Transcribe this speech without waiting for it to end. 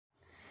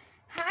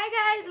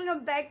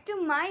welcome back to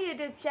my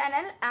YouTube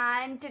channel,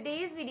 and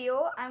today's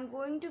video I'm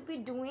going to be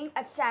doing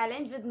a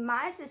challenge with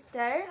my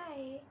sister.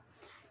 Hi.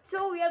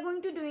 So we are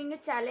going to doing a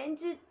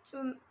challenge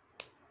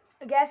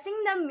guessing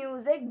the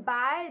music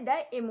by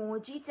the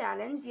emoji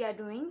challenge we are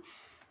doing.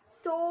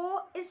 So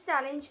इस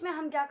challenge में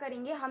हम क्या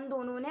करेंगे, हम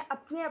दोनों ने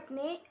अपने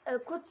अपने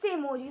खुद से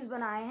इमोजीज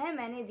बनाए हैं.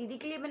 मैंने दीदी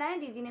के लिए बनाए,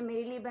 दीदी ने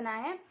मेरे लिए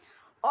बनाए हैं,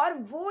 और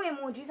वो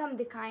इमोजीज हम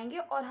दिखाएंगे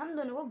और हम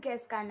दोनों को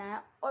गेस करना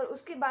है. और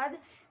उसके बाद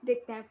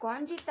देखते हैं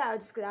कौन जीतता है, और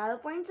जिसके ज़्यादा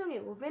पॉइंट्स होंगे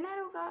वो विनर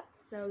होगा.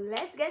 So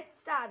let's get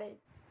started.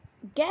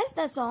 Guess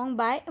the song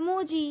by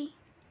emoji.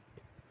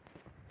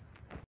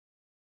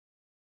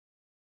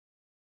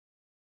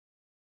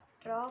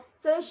 Drop.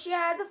 So she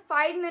has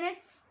 5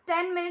 minutes,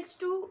 10 minutes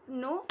to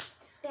know.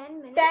 10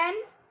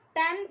 minutes.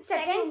 10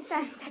 seconds.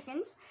 10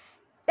 seconds.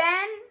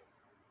 10,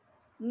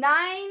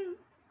 9,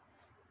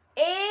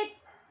 8,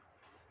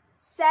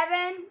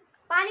 7.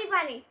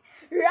 Pani.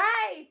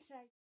 Right.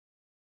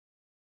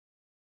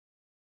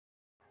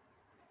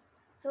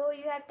 So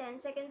you have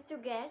 10 seconds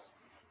to guess.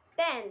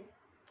 10,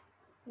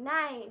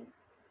 9,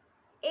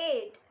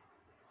 8,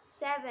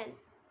 7,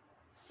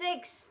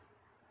 6,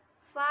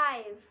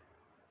 5,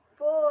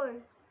 4,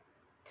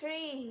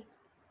 3,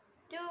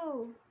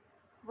 2,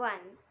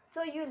 1.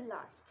 So you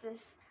lost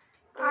this.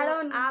 I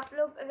don't know. आप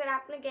लोग अगर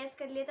आपने gas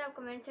कर लिया तो आप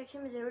comment section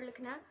में ज़रूर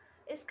लिखना.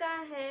 इसका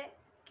है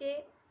कि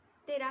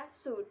तेरा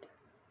suit.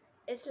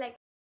 It's like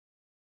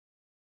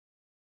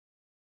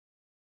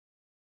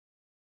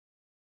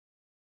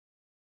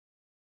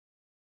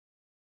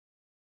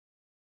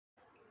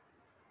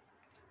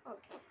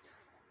okay.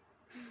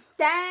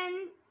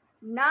 10,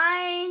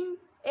 9,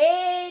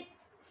 8,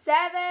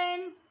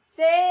 7,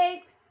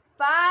 6,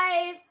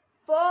 5,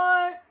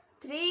 4,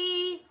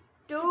 3,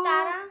 2,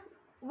 Sitara.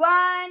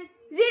 1,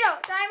 0.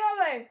 Time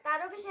over.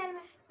 तारों के शहर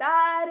में.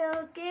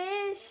 तारों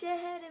के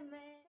शहर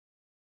में.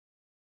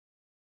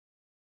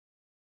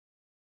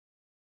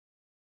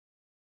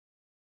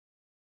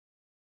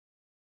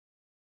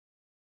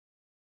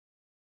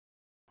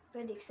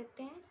 तो देख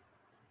सकते हैं.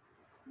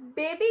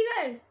 Baby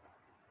girl.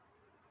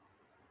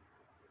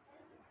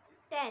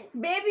 10,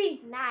 baby.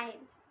 9,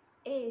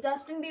 8.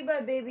 Justin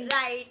Bieber. Baby.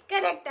 Right,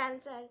 correct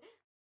answer.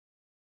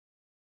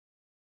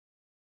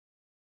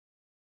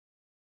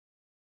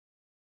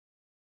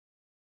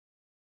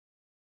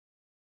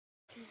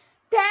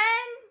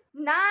 Ten,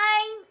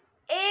 9,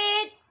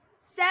 8,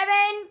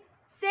 7,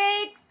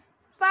 6,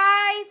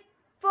 5,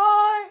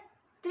 4,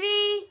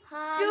 3,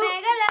 हाँ 2.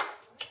 मैं गलत.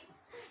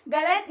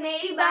 गलत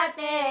मेरी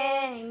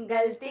बातें,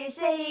 गलती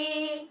से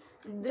ही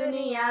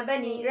दुनिया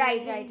बनी.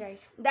 Right.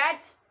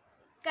 That's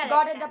Correct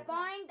got it. The answer.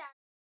 point.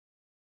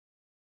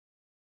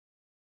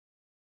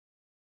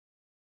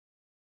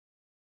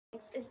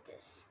 Next is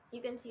this.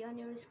 You can see on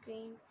your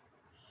screen.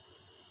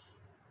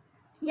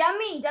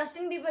 Yummy.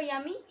 Justin Bieber.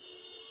 Yummy.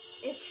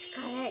 It's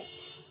correct.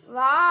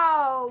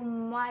 Wow.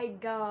 My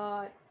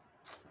God.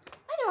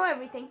 I know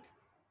everything.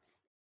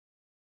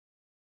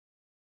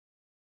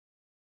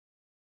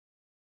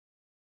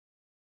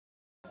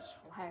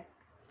 Show her.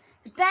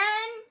 10,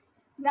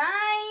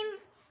 9,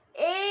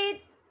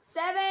 8,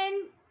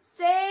 7,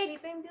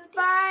 6, Sleeping Beauty.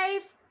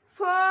 5,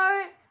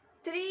 4,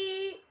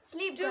 3,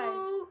 Sleep 2,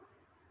 Girl.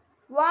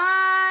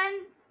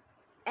 1,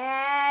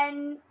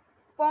 and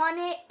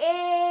पौने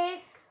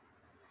 8,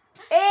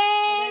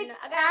 8, know.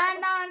 अगर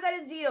and the answer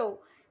is 0.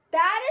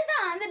 That is the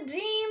answer.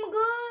 Dream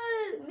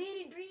girl.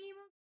 मेरी dream.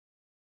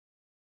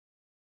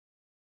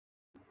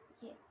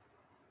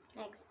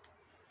 Next.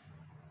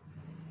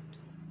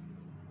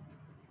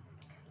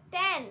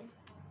 10,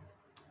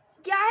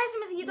 क्या है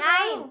इसमें से, ये तो 9,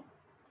 बताओ.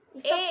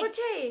 ये सब 8, कुछ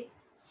है.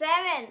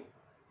 7,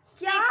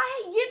 क्या 6.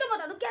 है ये तो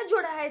बता दो, क्या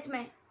जोड़ा है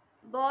इसमें.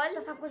 Ball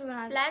तो सब कुछ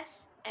बना दो. plus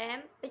M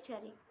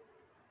पिचकारी.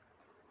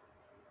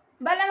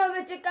 बल्लम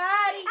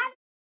पिचकारी.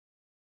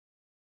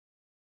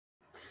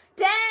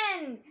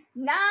 10,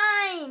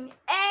 9,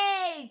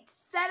 8,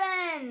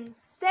 7,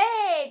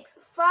 6,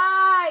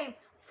 5,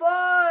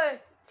 4,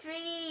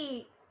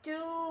 3,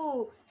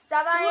 2,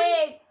 सवा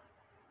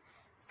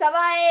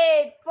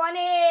 8,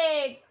 पौने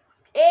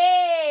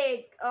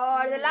 8,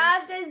 और the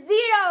last is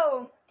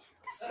 0.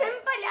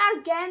 सिंपल यार.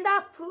 गेंदा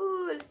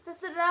फूल,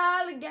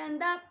 ससुराल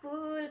गेंदा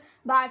फूल,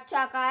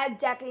 बादशाह का है,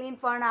 जैकलीन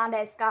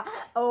फर्नांडिस का.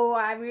 ओ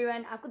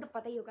एवरीवन, आपको तो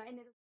पता ही होगा.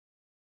 इन्हें तो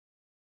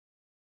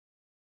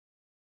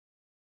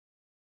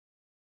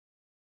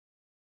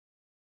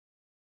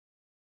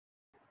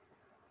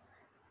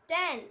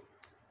 10,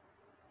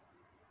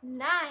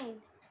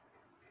 9,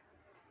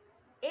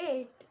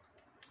 8,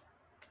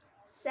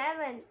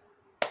 7,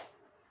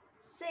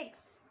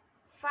 6,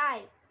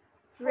 5,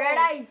 4, Red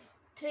eyes.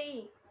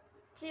 3,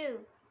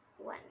 2,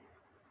 1.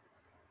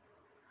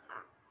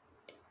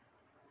 Heart.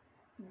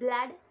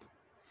 Blood,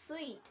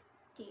 sweet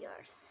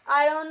tears.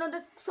 I don't know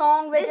the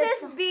song which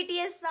This is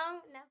BTS song.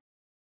 No.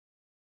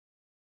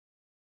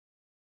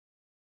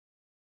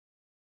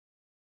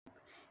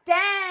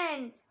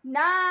 10,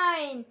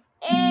 9,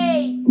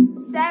 8,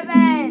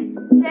 7,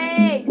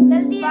 6,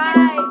 जल्दी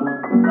 5,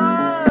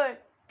 4,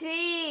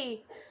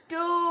 3,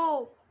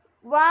 2,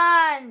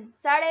 1.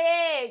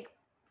 1:30.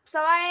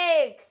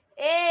 1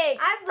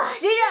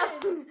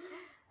 0.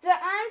 The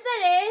answer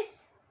is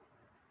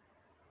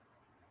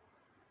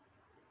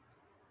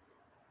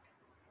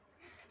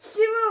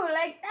Shivu,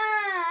 like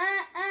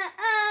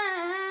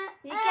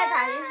ये क्या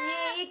था?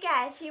 ये क्या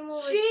है? शिमू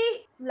she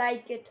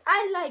like it. I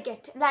like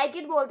it. Like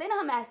it बोलते हैं ना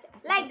हम ऐसे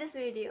ऐसे. like this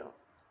video.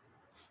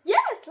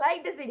 Yes,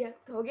 like this video.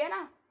 तो हो गया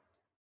ना.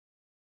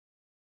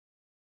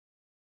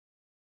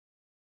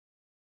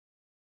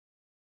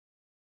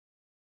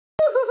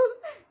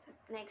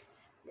 Next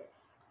this.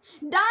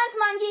 Dance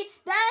monkey,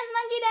 dance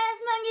monkey,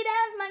 dance monkey,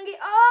 dance monkey.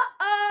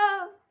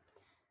 Oh.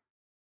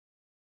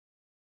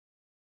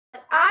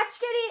 आज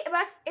के लिए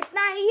बस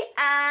इतना ही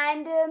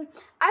and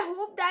I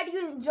hope that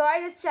you enjoy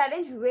this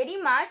challenge very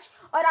much.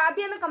 और आप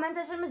भी हमें कमेंट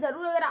सेक्शन में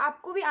ज़रूर, अगर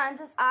आपको भी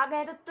आंसर्स आ गए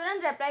हैं तो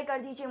तुरंत रिप्लाई कर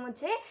दीजिए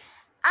मुझे.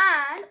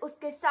 एंड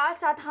उसके साथ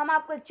साथ हम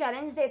आपको एक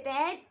चैलेंज देते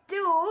हैं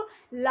to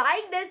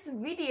like this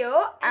video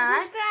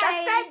and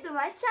subscribe to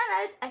my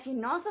channels. If you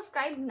not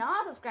subscribe, now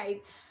subscribe.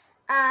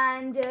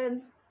 And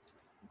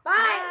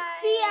bye.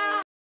 See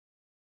ya.